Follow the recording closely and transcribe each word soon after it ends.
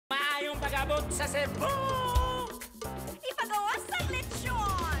pag-abot sa Cebu! Ipagawa sa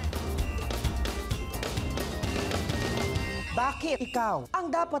lechon! Bakit ikaw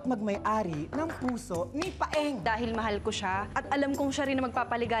ang dapat magmay-ari ng puso ni Paeng? Dahil mahal ko siya at alam kong siya rin na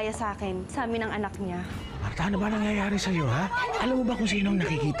magpapaligaya sa akin, sa amin ang anak niya. Marta, ano ba nangyayari sa'yo, ha? Alam mo ba kung sino ang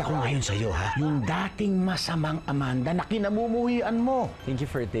nakikita ko ngayon sa'yo, ha? Yung dating masamang Amanda na kinamumuhian mo. Thank you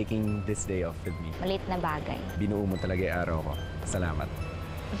for taking this day off with me. Malit na bagay. Binuo mo talaga yung araw ko. Salamat.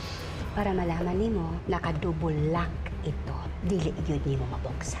 Para malaman nimo, nakadouble lock ito. Dili yun nimo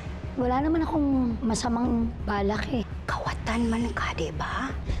mabuksan. Wala naman akong masamang balak eh. Kawatan man ka,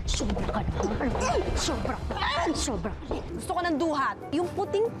 diba? Sobra ka naman. Sobra ka. Sobra ka. Gusto ko ng duhat. Yung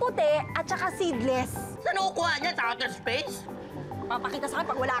puting-puti at saka seedless. Saan nakukuha niya? Sa outer space? Papakita sa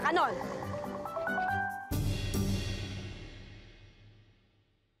akin pag wala ka nun.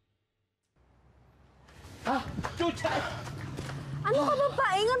 Chuchay! Ano ka ba,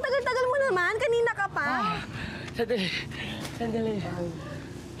 Paeng? Ang tagal-tagal mo naman. Kanina ka pa. Sandali. Sandali.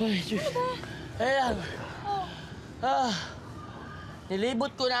 Ay, Diyos. Ayan.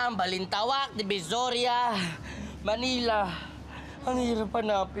 Nilibot ko na ang Balintawak, Divisoria, Manila. Ang hirap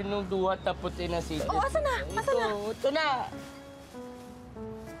hanapin ng duhat na puti na sila. Oh, asan na? Asan na? Ito na.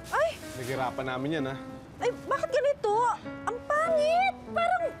 Ay! Naghirapan namin yan, ha? Ay, bakit ganito? Ang pangit!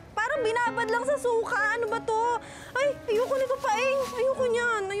 Parang binabad lang sa suka. Ano ba to? Ay, ayoko nito, Paeng. Ayoko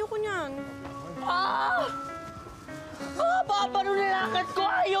niyan. Ayoko niyan. Babaro nilakad ko.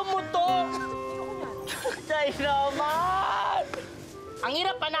 Ayaw mo to. Chay naman. Ang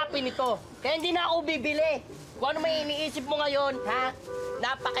hirap hanapin ito. Kaya hindi na ako bibili. Kung ano may iniisip mo ngayon, ha?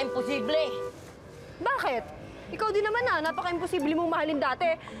 Napaka-imposible. Bakit? Ikaw din naman napaka-imposible mong mahalin dati.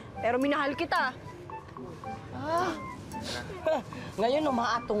 Pero minahal kita. Ngayon,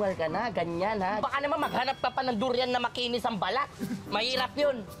 umaatungal ka na, ganyan, ha? Baka naman maghanap ka pa ng durian na makinis ang balat. Mahirap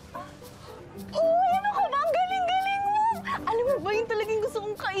yun. Uy, ano ka ba? Ang galing-galing mo! Alam mo ba yung talagang gusto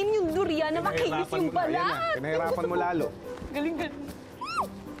kong kainin yung durian na makinis yung balat? Pinahirapan mo lalo. Galing-galing.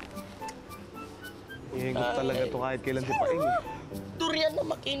 Ihingot talaga to kahit kailan si Paeng. Durian na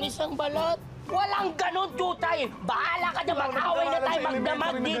makinis ang balat. Walang ganon, Tutay! Bahala ka dyan, mag-away na tayo,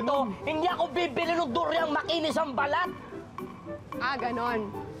 magdamag dito. Hindi ako bibili ng durian makinis ang balat. Ah, ganon.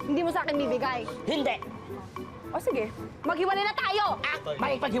 Hindi mo sa akin bibigay. Hindi. O sige, maghiwalay na tayo!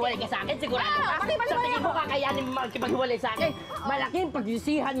 Makipaghiwalay ka sa akin, sigurado ka? Sa tingin mo kakayanin mo makipaghiwalay sa akin? Malaking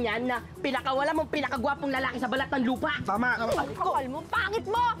pagsisihan yan na pinakawala mong pinakagwapong lalaki sa balat ng lupa. Tama! Kapal mo, pangit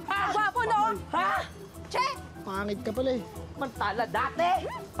mo! Gwapo, no? Ha? Che! Pangit ka pala eh. Mantala dati!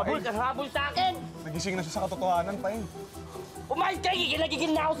 Habol ka habol sa akin! Nagising na siya sa katotohanan, Paeng. Umayos kayo,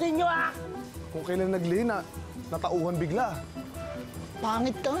 gigil na ako sa inyo, ha? Kung kailan naglina, natauhan bigla.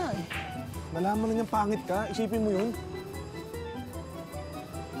 Pangit ka nga eh. Nalaman na niyang pangit ka, isipin mo yun.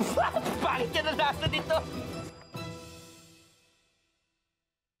 Pangit ka na nasa dito!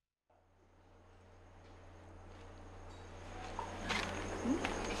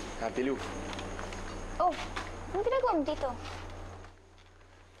 Happylou. Oh, anong ginagawa mo dito?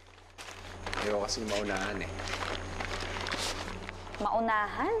 Ayaw kasi maunahan eh.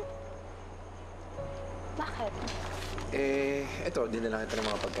 Maunahan? Bakit? Eto, dinala kita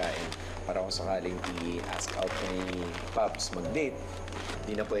ng mga pagkain. Para kung sakaling i-ask out ni Pops mag-date,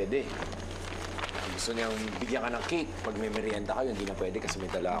 hindi na pwede. Gusto niyang bigyan ka ng cake. Pag may merienda kayo, hindi na pwede kasi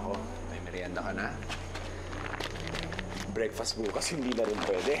may dala ako. May merienda ka na. Breakfast bukas, hindi na rin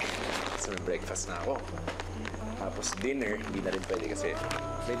pwede. Kasi may breakfast na ako. Tapos dinner, hindi na rin pwede kasi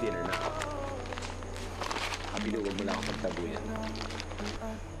may dinner na ako. Happylou, huwag mo na ako pagtabuyan.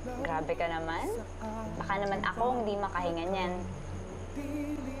 Grabe ka naman. Baka naman ako hindi makahinga niyan.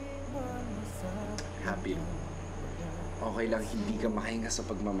 Happylou, okay lang hindi ka makahinga sa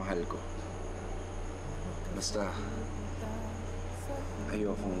pagmamahal ko. Basta,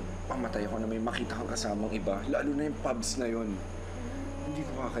 ayokong pamatay ako na may makita kang kasamang iba, lalo na yung pubs na yon. Hindi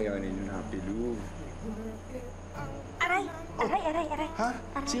ko kakayanin yun, Happylou. Aray! Aray! Ha?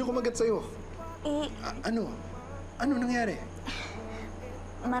 Sino kumagat sa'yo? Ano? Ano nangyari?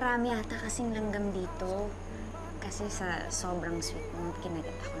 Marami ata kasing langgam dito. Kasi sa sobrang sweet mo,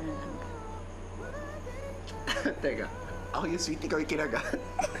 kinagat ako ng langgam. Teka, ako yung sweet, ikaw yung kinagat.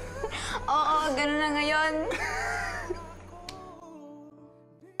 Oo, ganun na ngayon.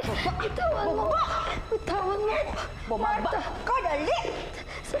 Bitawan mo! Bitawan mo! Bumaba ka, dali!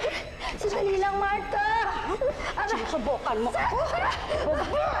 Sandali lang, Marta! Sinusubukan mo ako?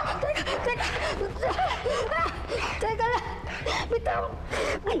 Teka lang!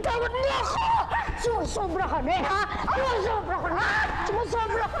 Bitawan mo ako! Sumusobra ka na, ha? Sumusobra ka na!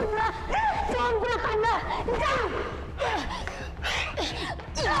 Sumusobra ka na! Sobra ka na!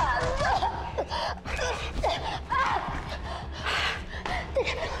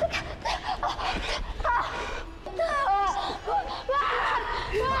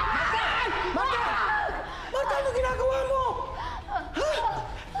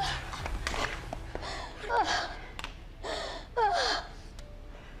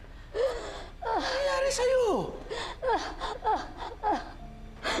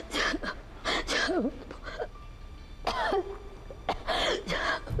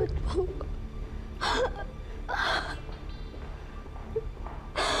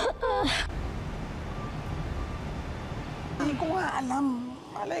 Hindi ko nga alam.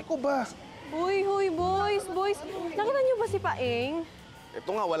 Malay ko ba? Uy, huy, boys. Nakita niyo ba si Paeng? Ito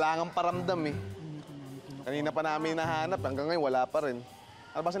nga, wala ngang paramdam eh. Kanina pa namin nahanap, hanggang ngayon wala pa rin.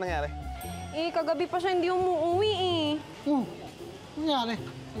 Ano ba nangyari? Kagabi pa siya hindi umuwi eh. Nangyari?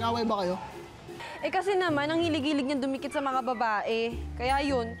 Nag-away ba kayo? Kasi naman, ang hilig-hilig niya dumikit sa mga babae. Kaya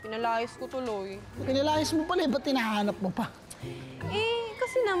yun, pinalayas ko tuloy. Pinilayas mo pala, ba't tinahanap mo pa?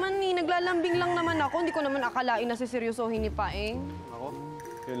 Kasi naman naglalambing lang naman ako. Hindi ko naman akalain na siseryosohin ni Paeng. Ako?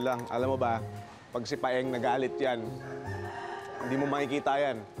 Yun lang. Alam mo ba, pag si Paeng nagalit yan, hindi mo makikita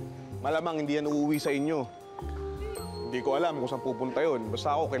yan. Malamang hindi yan uuwi sa inyo. Hindi ko alam kung saan pupunta yun.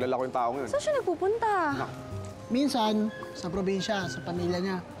 Basta ako, kilala ko yung taong yun. Saan siya nagpupunta? Minsan, sa probinsya, sa pamilya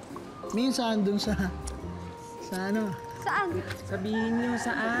niya. Minsan, dun sa ano? Saan? Sabihin niyo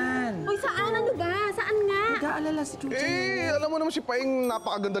saan. Uy, saan? Ano ba? Saan nga? Nag-aalala si Chuchay. Alam mo naman si Paeng,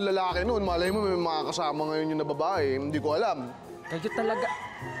 napakagandang lalaki noon. Malay mo, may mga kasama ngayon yung na babae. Hindi ko alam. Kayo talaga.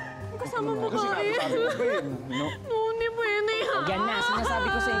 Kasama mo Kasi ba eh? sabi ko ba yun? No. Hindi pwede ha. Yan na, sinasabi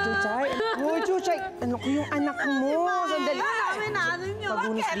ko sa Chuchay. Hoy, Chuchay, ano ko yung anak mo? Sandali. natin niyo.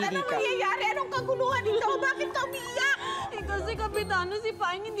 Pagunos dili ka. nangyayari? Anong kaguluhan dito? Bakit ka umiyak? Kasi kapitano, si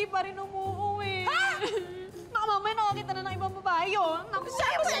Paeng hindi pa rin umuuwi. Ha? Baka mamaya nakakita na ng ibang babae yun. Naku,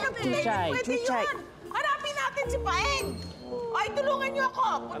 Chuchay. Hanapin natin si Paeng. Ay, tulungan niyo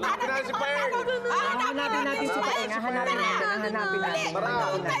ako. Hanapin natin si Paeng. Hanapin natin si Paeng. Hanapin natin.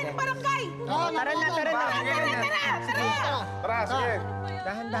 Puntahin ng barangay. Tara na. Tara, sige.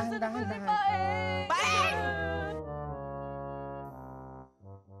 Dahan. Paeng!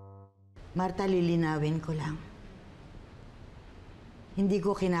 Marta, lilinawin ko lang. Hindi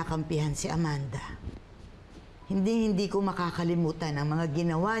ko kinakampihan si Amanda. Hindi ko makakalimutan ang mga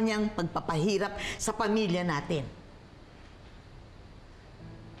ginawa niyang pagpapahirap sa pamilya natin.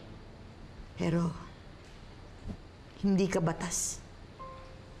 Pero, hindi ka batas.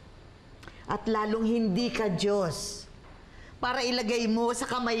 At lalong hindi ka Diyos para ilagay mo sa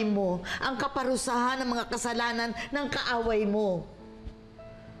kamay mo ang kaparusahan ng mga kasalanan ng kaaway mo.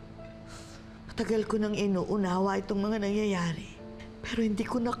 Matagal ko nang inuunawa itong mga nangyayari, pero hindi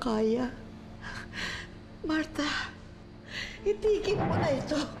ko na kaya. Marta, itigil mo na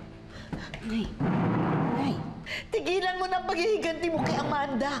ito. Nay. Tigilan mo na ang paghihiganti mo kay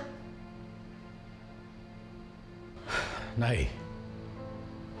Amanda. Nay,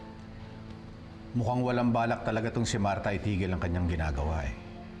 mukhang walang balak talaga tong si Marta itigil ang kanyang ginagawa eh.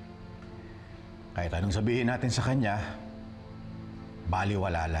 Kahit anong sabihin natin sa kanya,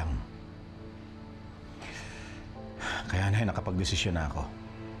 baliwala lang. Kaya Nay, nakapagdesisyon na ako.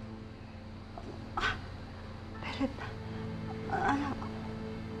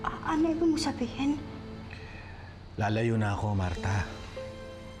 Ano ibig mo sabihin? Lalayo na ako, Marta.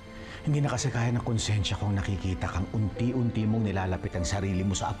 Hindi na kasi kaya ng konsensya kong nakikita kang unti-unti mong nilalapit ang sarili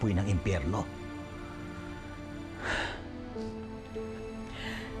mo sa apoy ng impyerno.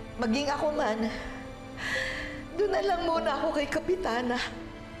 Maging ako man, doon na lang muna ako kay Kapitana.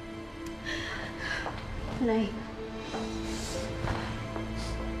 Nay.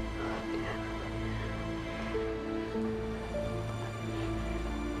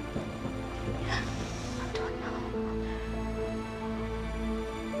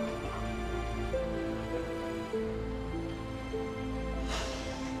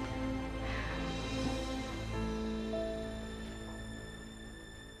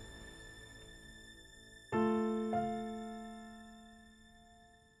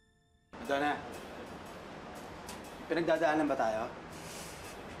 Donna, pinagdadaanan ba tayo?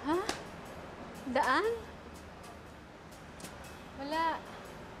 Ha? Daan? Wala.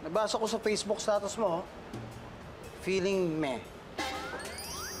 Nabasa ko sa Facebook status mo, feeling meh.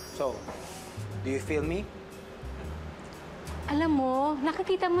 So, do you feel me? Alam mo,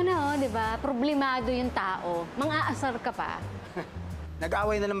 nakikita mo na, di ba? Problemado yung tao. Mang-aasar ka pa.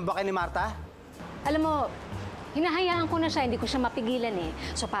 Nag-away na naman ba kayo ni Marta? Alam mo, hinahayaan ko na siya, hindi ko siya mapigilan eh.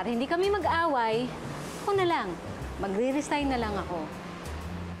 So para hindi kami mag-away, ako na lang. Magre-resign na lang ako.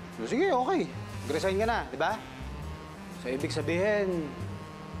 So, sige, okay. Mag-resign ka na, di ba? So, ibig sabihin,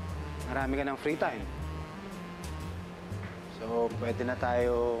 marami ka ng free time. So, pwede na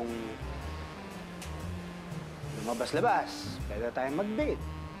tayong lumabas-labas. Pwede na tayong mag-date.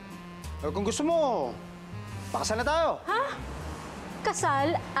 O kung gusto mo, pakasal na tayo. Ha?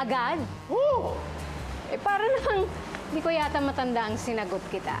 Kasal? Agad? Oo! Para namang di ko yata matanda ang sinagot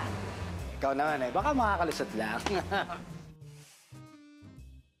kita. Ikaw naman eh, baka makakalusot lang.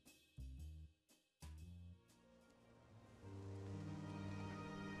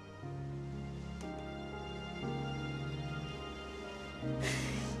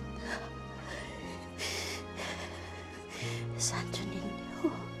 Santo ninyo.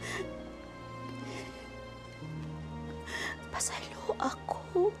 Pasaylo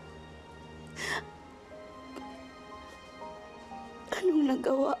ako. Anong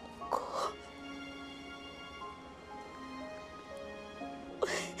nagawa ko?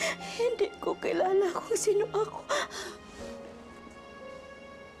 Hindi ko kilala kung sino ako.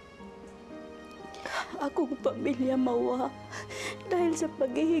 Akong pamilya mawa dahil sa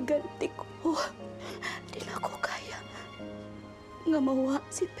paghihiganti ko. Di na ko kaya nga mawa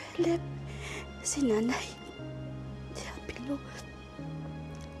si Philip, si Nanay, si Happylou,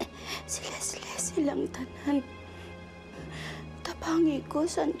 si Leslie, silang tanan. Tabangi ko,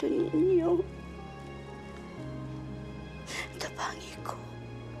 Santo Niño. Tabangi ko.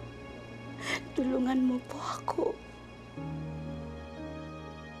 Tulungan mo po ako.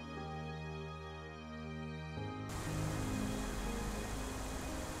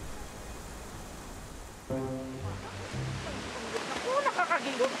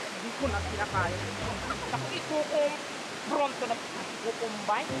 Nakakagilot. Hindi ko na kinakaya. Ikukum pronto na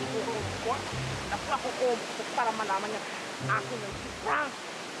ikukumbay, ikukumpor. Nakukumpor para malaman niya ako ng Frank.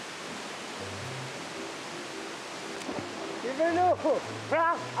 Trivino!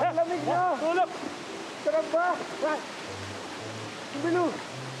 Frank! Ang lamig na! Tulog! Sarap ba? Frank! Trivino!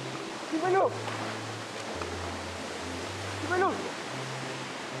 Trivino! Trivino!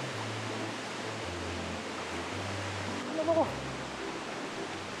 Alam mo ko!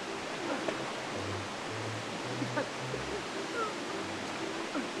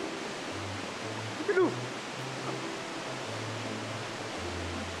 Trivino!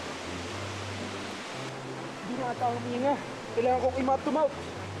 Hindi na ata ako huminga. Kailangan kong i-mouth-to-mouth.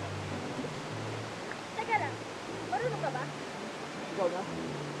 Teka lang, marunong ka ba? Ikaw na?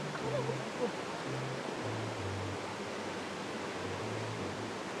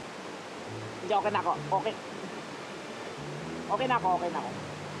 Hindi, okay na ako. Okay. Okay na ako, okay na ako.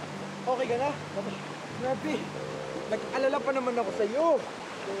 Okay ka na? Grabe! Nag-alala pa naman ako sa'yo.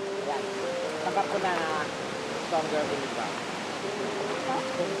 Yan. Tanggap ko na strong girlfriend ka.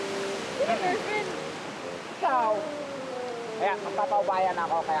 Sino girlfriend? Ikaw! Kaya magpapaubayan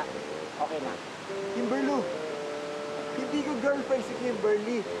ako, kaya okay na. Kimberly, hindi ko girlfriend si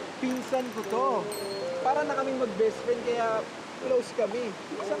Kimberly. Pinsan ko to. Para na kaming mag-best friend, kaya close kami.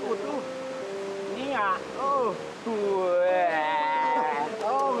 Pinsan ko to. Hindi nga. Oo.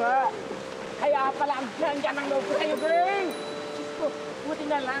 Oo nga. Kaya pala ang dyan ng loob ko sa'yo, girl. Diyos ko, buti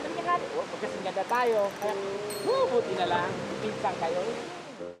na lang. Hindi nga, magkasing ganda tayo. Kaya, buti na lang. Pinsan kayo.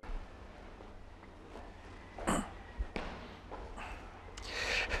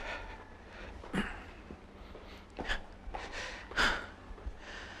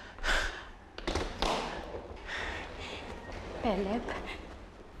 Philip,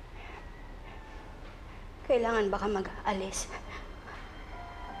 kailangan baka mag-aalis?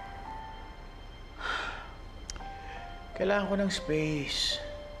 Kailangan ko ng space.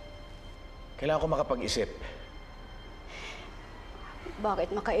 Kailangan ko makapag-isip.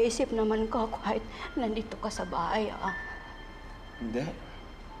 Bakit makaisip naman ka kahit nandito ka sa bahay, ah? Hindi.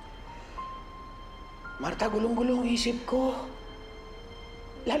 Marta, gulong-gulong isip ko.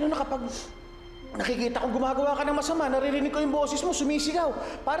 Lalo na kapag nakikita kong gumagawa ka ng masama, naririnig ko yung boses mo, sumisigaw.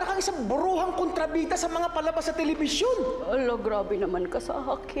 Para kang isang buruhang kontrabida sa mga palabas sa telebisyon. Ala, grabe naman ka sa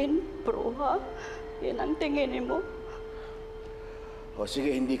akin, bruha. Yan ang tingin mo. O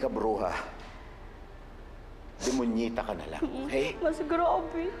sige, hindi ka bruha. Demonyita ka na lang, okay? Mas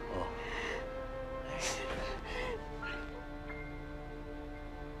grabe. Oh.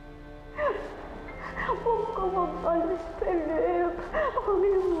 Huwag ka mag-alis, Philip. Huwag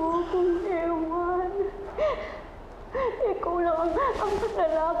mo akong iwan. Ikaw lang ang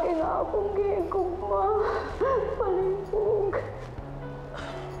lalaki na akong gigugma. Palibog.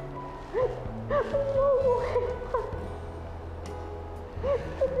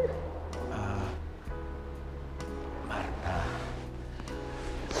 Marta,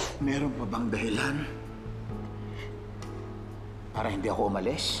 meron pa bang dahilan para hindi ako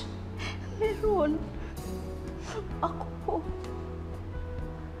umalis? Meron. Ako.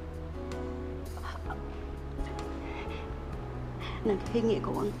 Naghingi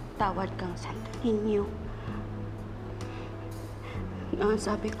ko ang tawad kang Santo Niño.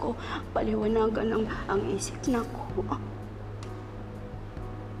 Sabi ko, paliwanagan ang isip na ko.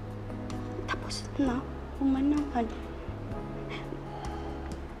 Tapos na, umanahan.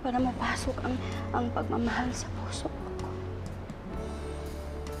 Para mapasok ang pagmamahal sa puso ko.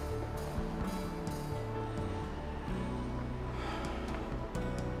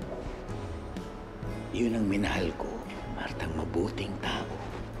 Yun ang minahal ko, Martang mabuting tao.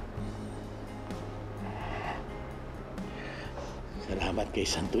 Salamat kay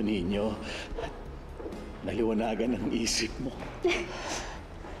Santo Niño. Naliwanagan ang isip mo.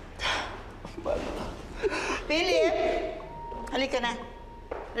 Philip! Halika na.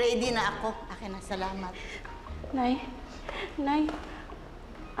 Ready na ako. Akin na, salamat. Nay,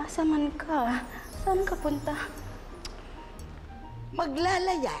 asa man ka? Saan ka punta?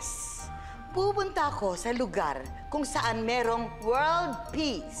 Maglalayas. Pupunta ako sa lugar kung saan merong world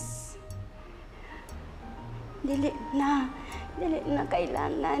peace. Dili na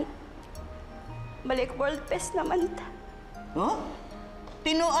kailangan. Balik world peace naman ta. Huh?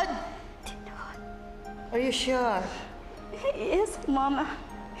 Tinuod? Are you sure? Yes, Mama.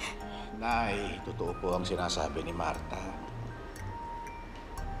 Nay, totoo po ang sinasabi ni Marta.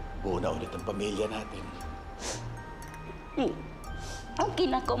 Buo na ulit ang pamilya natin. Ang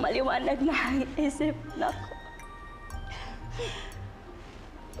kinako maliwanag na ang isip na ko.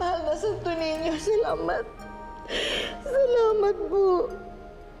 Mahal na Santo Niño, salamat. Salamat po.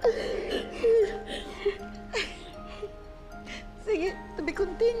 Sige, to be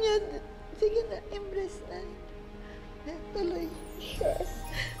continued. Sige na, embrace na. Tuloy.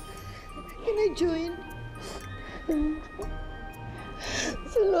 Can I join?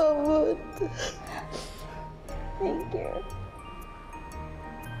 Salamat. Thank you.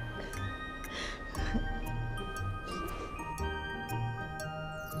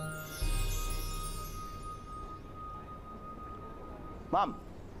 Ma'am,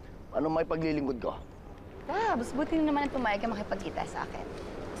 ano may paglilingkod ko? Mas buti naman ang pumayag ka makipagkita sa akin.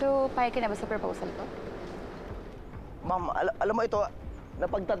 So, payag ka na ba sa proposal ko? Ma'am, alam mo ito,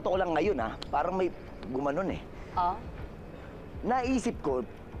 napagtanto ko lang ngayon ha. Parang may gumanon eh. Oo? Naisip ko,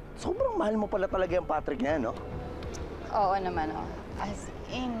 sobrang mahal mo pala talaga yung Patrick niya, no? Oo naman, oh. As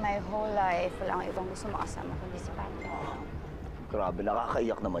in, my whole life, walang ibang gusto makasama kundi si Patrick. Grabe,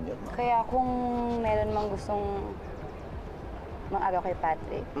 nakakaiyak naman yun, ma'am. Kaya kung meron mang gustong mang-araw kay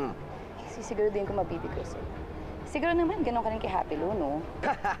Patrick, sisiguro din ko mabibigay sa'yo. Siguro naman, ganun ka rin kay Happylou, no?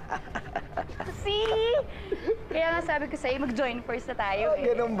 See? Kaya nga sabi ko sa'yo, mag-join first na tayo eh.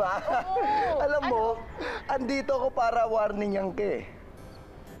 Ganun ba? Oo. Alam mo, andito ako para warning yang ke.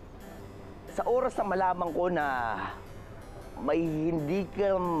 Sa oras na malaman ko na may hindi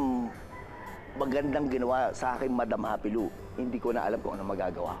ka magandang ginawa sa akin, Madam Happylou, hindi ko na alam kung ano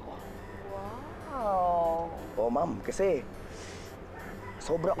magagawa ko. Wow. Oo, ma'am, kasi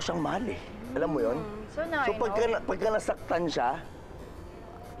sobra ko siyang mahal eh. Alam mo yun? So now, So pagka nasaktan siya,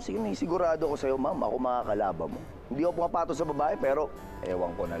 sige, sigurado ko sa'yo, ma'am, ako makakalaban mo. Hindi ako pumapato sa babae, pero ewan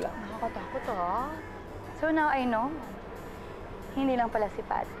ko na lang. Nakakatakot, ha? So now I know, hindi lang pala si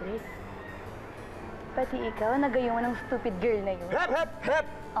Patrick. Pati ikaw, nagayungan ng stupid girl na yun. Hep, hep, hep!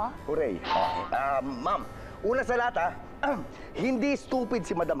 Oh? Hooray. Okay. Ma'am, una sa lahat, hindi stupid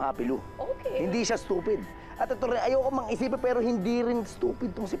si Madam Happylou. Okay. Hindi siya stupid. At ito rin, ayoko mang isipin, pero hindi rin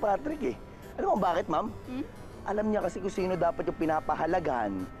stupid tong si Patrick eh. Alam mo bakit, ma'am? Alam niya kasi kung sino dapat yung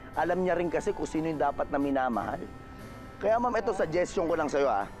pinapahalagahan. Alam niya rin kasi kung sino yung dapat na minamahal. Kaya, ma'am, ito suggestion ko lang sa'yo,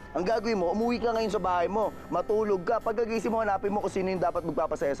 ha. Ang gagawin mo, umuwi ka ngayon sa bahay mo, matulog ka. Pagkagising mo, hanapin mo kung sino yung dapat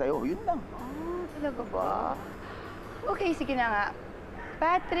magpapasaya sa'yo. Yun lang. Talaga ba? Okay, sige na nga.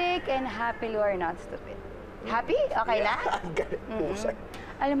 Patrick and Happylou are not stupid. Happy? Okay na?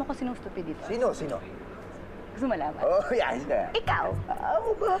 Alam mo kung sinong stupid dito? Sino? Gusto malaman? Oh, yan. Ikaw?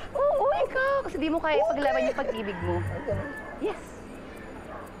 Ako ba? Oo, ikaw. Kasi di mo kaya paglaban yung pag-ibig mo. Yes.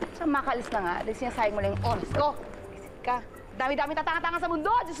 Sa makalis na nga, dahil sinasayang mo lang yung oras ko. Isip ka. Dami-dami tatanga-tanga sa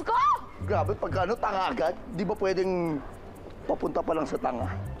mundo, Diyos ko! Grabe, pagkano tanga agad? Di ba pwedeng papunta pa lang sa tanga?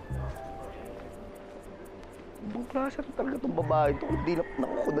 Ibang klase na talaga itong babae ito. Hindi na,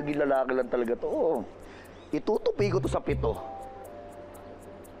 naku, kung naging lalaki lang talaga ito. Oh. Itutupi ko to sa pito.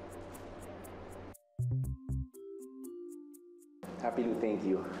 Happylou, thank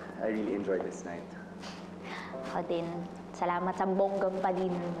you. I really enjoyed this night. Ako din. Salamat sa bonggang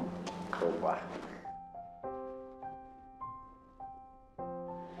padino mo. Oo pa.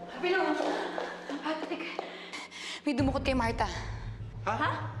 Happylou! Patrick, may dumukot kay Marta.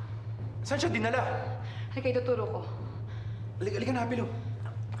 Ha? Saan siya dinala? Halika, ituturo ko. Halika na, Happylou.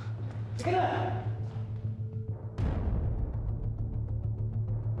 Halika na!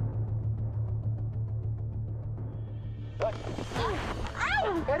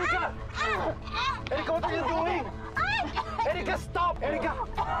 Erika! Erika, what are you doing? Erika, stop! Erika!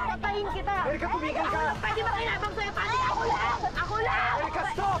 Patayin kita! Erika, tumigil ka! Pwede ba kinabang sa'yo, Patrick? Ako lang! Ako lang! Erika,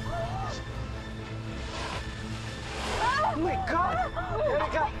 stop! Oh my God!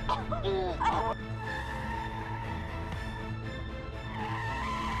 Erika!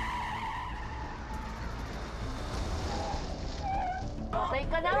 Patay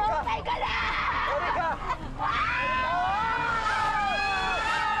ka na! Patay ka na! Erika!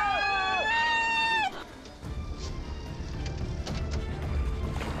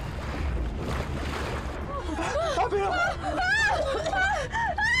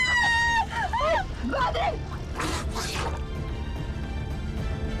 Patrick!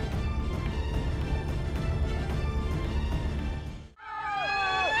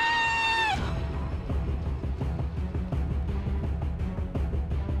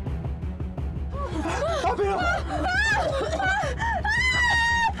 Happylou!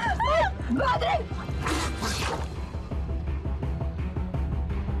 Patrick!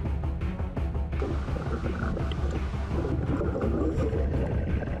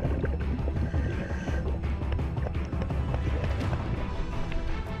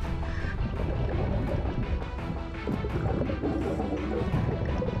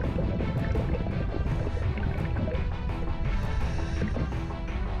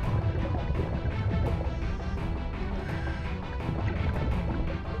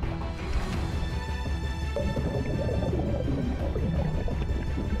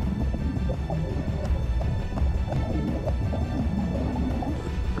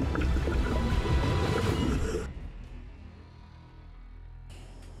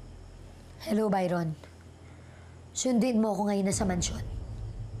 Hello, Byron. Sundin mo ako ngayon na sa mansyon.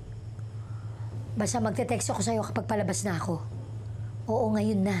 Basta magte-text ako sa'yo kapag palabas na ako. Oo,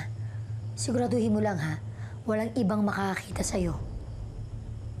 ngayon na. Siguraduhin mo lang, ha? Walang ibang makakakita sa'yo.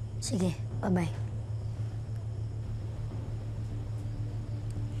 Sige, bye-bye.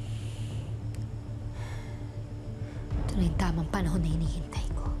 Ito na yung tamang panahon na hinihintay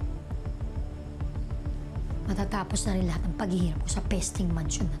ko. Matatapos na rin lahat ng paghihirap ko sa pesting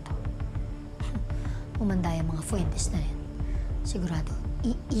mansyon na to. Umanda yung mga Fuentes na yan. Sigurado,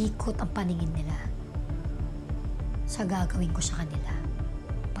 iikot ang paningin nila sa gagawin ko sa kanila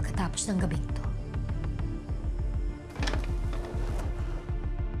pagkatapos ng gabing to.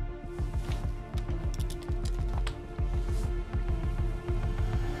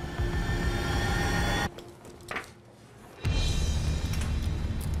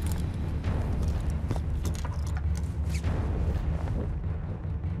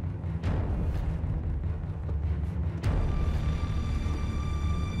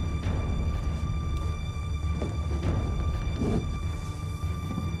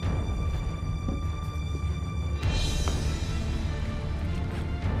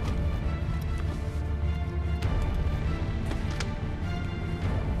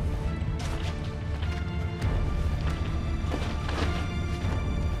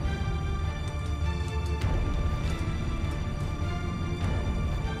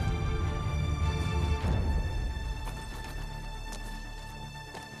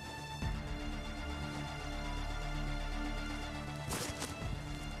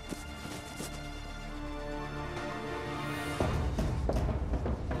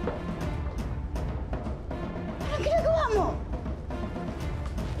 Anong ginagawa mo?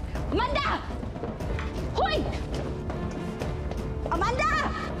 Amanda! Hoy! Amanda!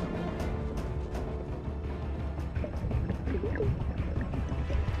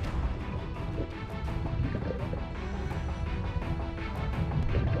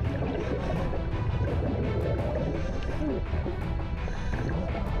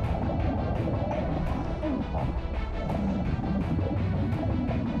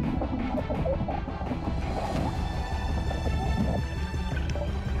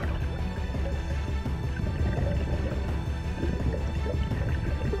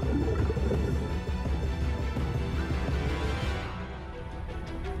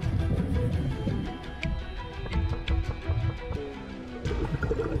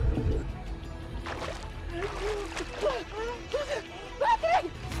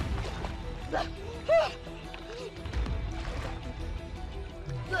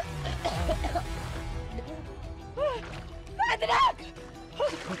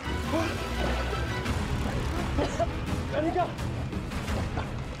 Erika!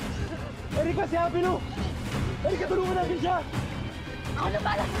 Erika, si Happylou! Erika, tulungan natin siya! Ako na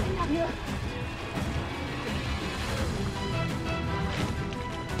bala sa kanya!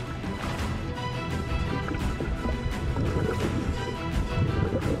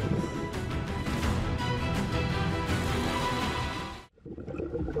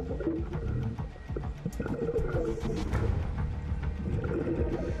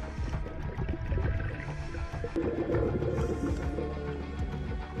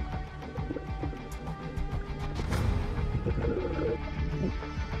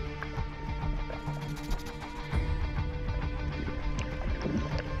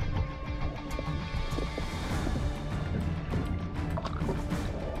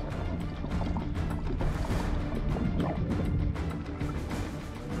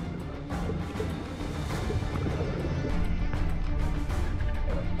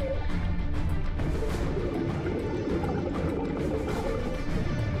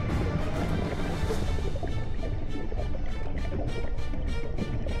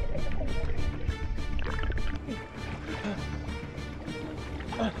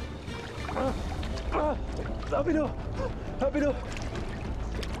 Happylou! Happylou!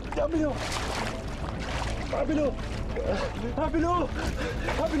 Happylou! Happylou! Happylou!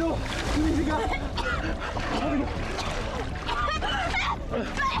 Happylou! Sumisig ka! Happylou!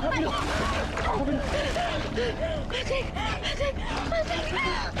 Happylou! Happylou!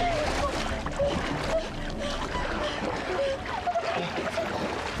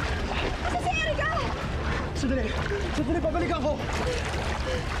 Asa si Erika? Sandali! Sandali, babalik ako!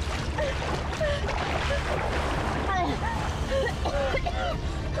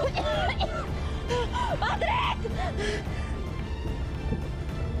 Patrick!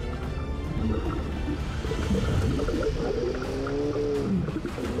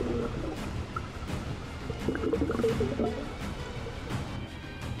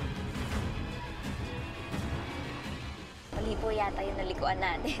 Mali po yata yung nalikuan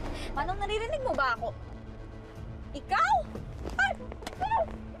natin. Manong, naririnig mo ba ako? Ikaw?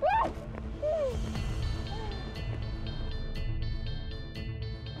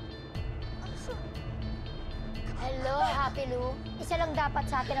 Hello, Happylou. Isa lang dapat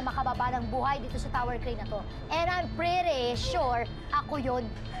sa atin na makababa ng buhay dito sa tower crane na to. And I'm pretty sure ako yun.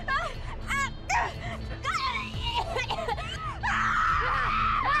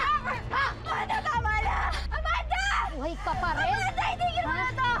 Amanda, tama na! Amanda! Buhay ka pa rin? Amanda, hindi ginawa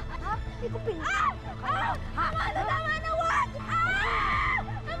to! Ha? Hindi ko Amanda, tama